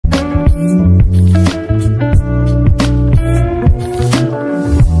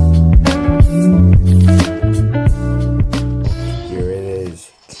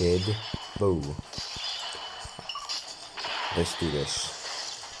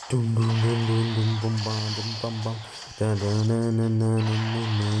Dum dum dum dum dum bum bum dum bum bum. Da da na na na na na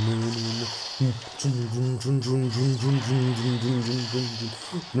na na na. Jun jun jun jun jun jun jun jun jun jun jun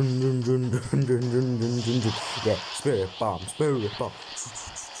jun jun jun jun jun jun jun jun jun. Yeah, spirit bomb, spirit bomb,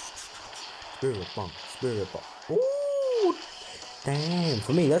 spirit bomb, spirit bomb. Ooh, damn!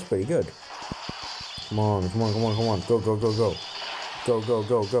 For me, that's pretty good. Come on, come on, come on, come on! Go, go, go, go, go, go,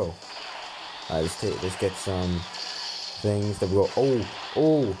 go, go! Alright, let's get some things that we go.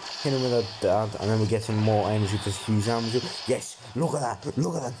 Oh, hit him with that, and then we get some more energy for Hughes Amazon. Yes, look at that,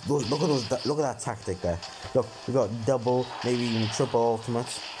 look at that, look at that tactic there. Look, we got double, maybe even triple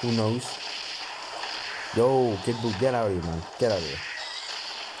ultimates. Who knows? Yo, Kid Buu, get out of here, man. Get out of here.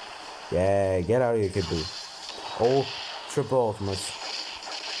 Yeah, get out of here, Kid Buu. Oh, triple ultimates.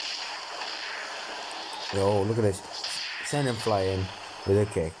 Yo, look at this. Send him flying with a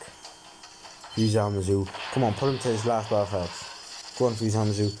kick. Fuse Amazu. Come on, put him to his last bar of health. Go on, Fuse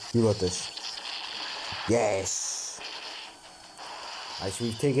Amazu. You got this. Yes! Alright, so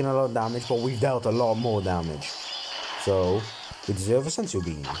we've taken a lot of damage, but we've dealt a lot more damage. So, we deserve a sensu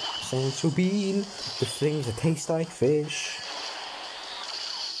bean. Sensu bean. The things that taste like fish.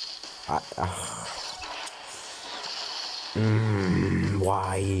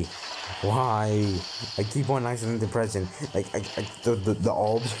 Why? Why? I keep on accidentally pressing like the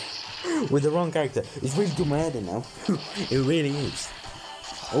orbs with the wrong character. It's really doing my head in now. It really is.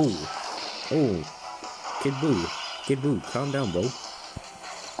 Oh, Kid Buu, calm down, bro.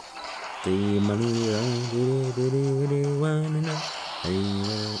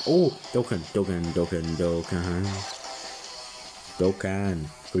 Oh, Dokkan,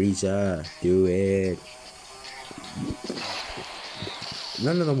 Frieza, do it.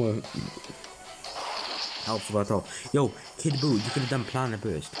 None of them were helpful at all. Yo, Kid Buu, you could have done Planet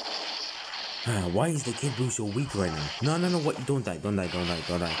Burst. Why is the Kid Buu so weak right now? No, what? Don't die.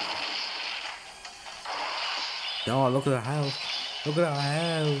 No, look at the health. Look at our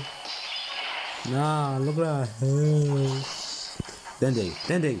health. Nah, look at our health.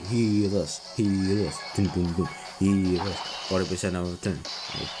 Dende, heal us. Heal us. Heal us. 40% out of 10.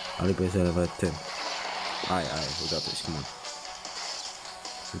 40% out of 10. Alright, we got this, come on.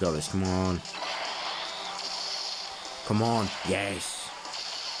 We got this, come on. Come on, yes.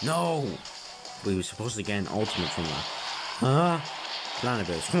 No! We were supposed to get an ultimate from that. Huh? Planet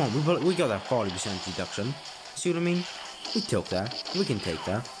Burst, come on, we got that 40% deduction. See what I mean? We took that. We can take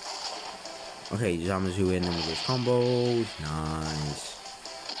that. Okay, Zamasu in with his combos. Nice.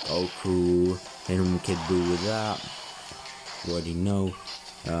 Goku. Hit him with Kid Buu with that. You already know.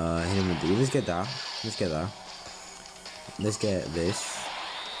 Hit him with the. Let's get that. Let's get this.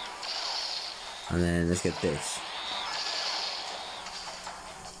 And then let's get this.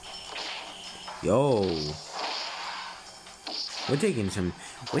 Yo. We're taking some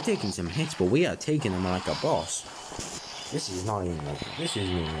hits, but we are taking them like a boss. This isn't even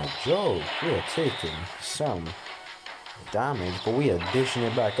a joke. We are taking some damage, but we are dishing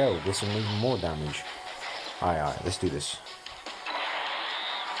it back out with some even more damage. Alright, let's do this.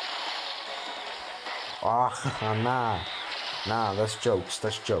 Nah, that's jokes.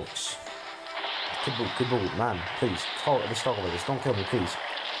 Kid Buu, man, please, let's talk about this. Don't kill me, please.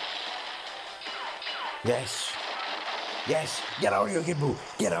 Yes, get out of here, Kid Buu.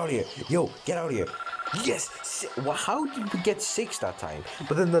 Get out of here. Yo, get out of here. Yes, well, how did we get 6 that time?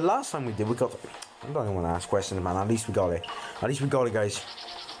 But then the last time we did, we got, I don't even want to ask questions, man. At least we got it, guys.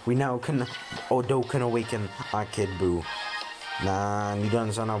 We now can Dokkan awaken our Kid Buu. Nah, you don't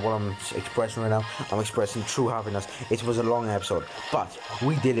understand what I'm expressing right now. I'm expressing true happiness. It was a long episode, but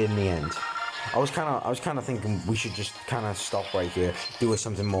we did it in the end. I was kind of thinking we should just kind of stop right here, do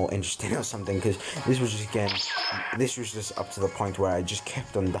something more interesting or something, because this was just up to the point where I just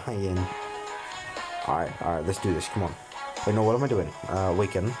kept on dying. Alright, let's do this. Come on. Wait, no, what am I doing?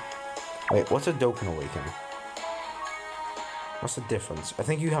 Awaken. Wait, what's a Dokkan awaken? What's the difference? I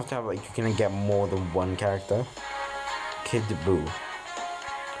think you have to have, like, you can get more than one character. Kid Buu.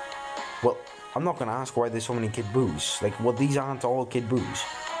 Well, I'm not gonna ask why there's so many Kid Buus. Like, well, these aren't all Kid Buus.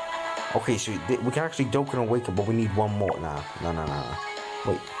 Okay, so we can actually Dokkan awaken, but we need one more. Nah.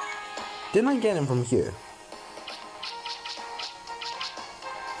 Wait, didn't I get him from here?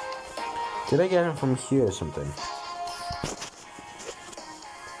 Did I get him from here or something?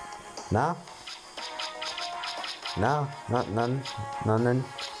 Nah. Nah, none.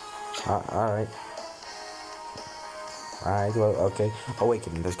 Alright. Alright, well, okay.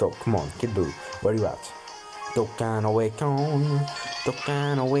 Awaken, let's go. Come on, Kid Buu, where are you at? Dokkan awaken.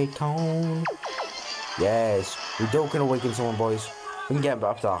 Yes, we Dokkan awaken someone, boys. We can get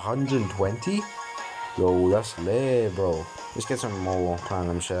up to 120. Yo, that's lit, bro. Let's get some more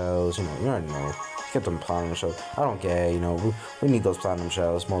platinum shells. You already know. Let's get them platinum shells. I don't care, we need those platinum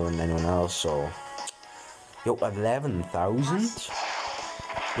shells more than anyone else, so. Yo, 11,000?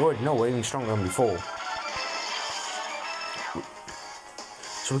 You already know, we're even stronger than before.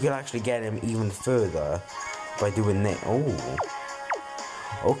 So we could actually get him even further by doing this. Oh.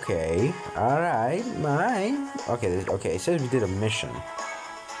 Okay. Alright. Okay, it says we did a mission.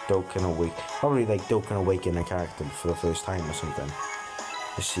 Dokkan Awaken. Probably like Dokkan Awaken a character for the first time or something.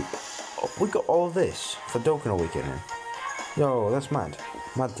 Let's see. Oh, we got all this for Dokkan Awakening. Yo, that's mad.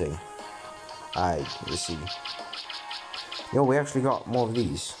 Mad thing. Alright, let's see. Yo, we actually got more of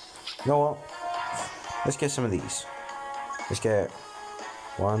these. You know what? Let's get some of these. Let's get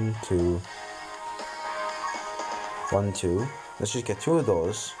 1, 2. 1, 2. Let's just get 2 of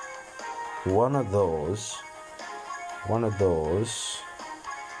those. 1 of those. 1 of those.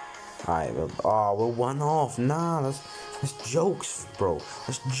 Alright, we're 1 off. Nah, that's jokes, bro.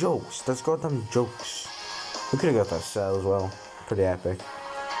 That's jokes. That's goddamn jokes. We could have got that cell as well. Pretty epic.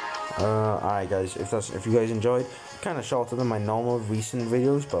 Alright guys, if you guys enjoyed, kinda shorter than my normal recent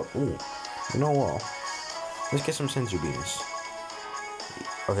videos, but ooh, you know what? Let's get some sensory beans.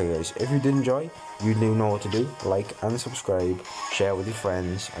 Okay guys, if you did enjoy, you do know what to do. Like and subscribe, share with your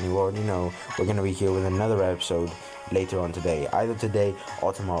friends, and you already know we're gonna be here with another episode later on today. Either today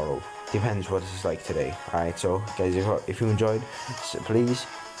or tomorrow. Depends what it's like today. Alright, so guys, if you enjoyed, please,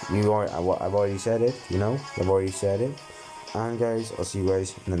 I've already said it, I've already said it. And guys, I'll see you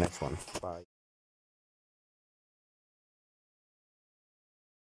guys in the next one. Bye.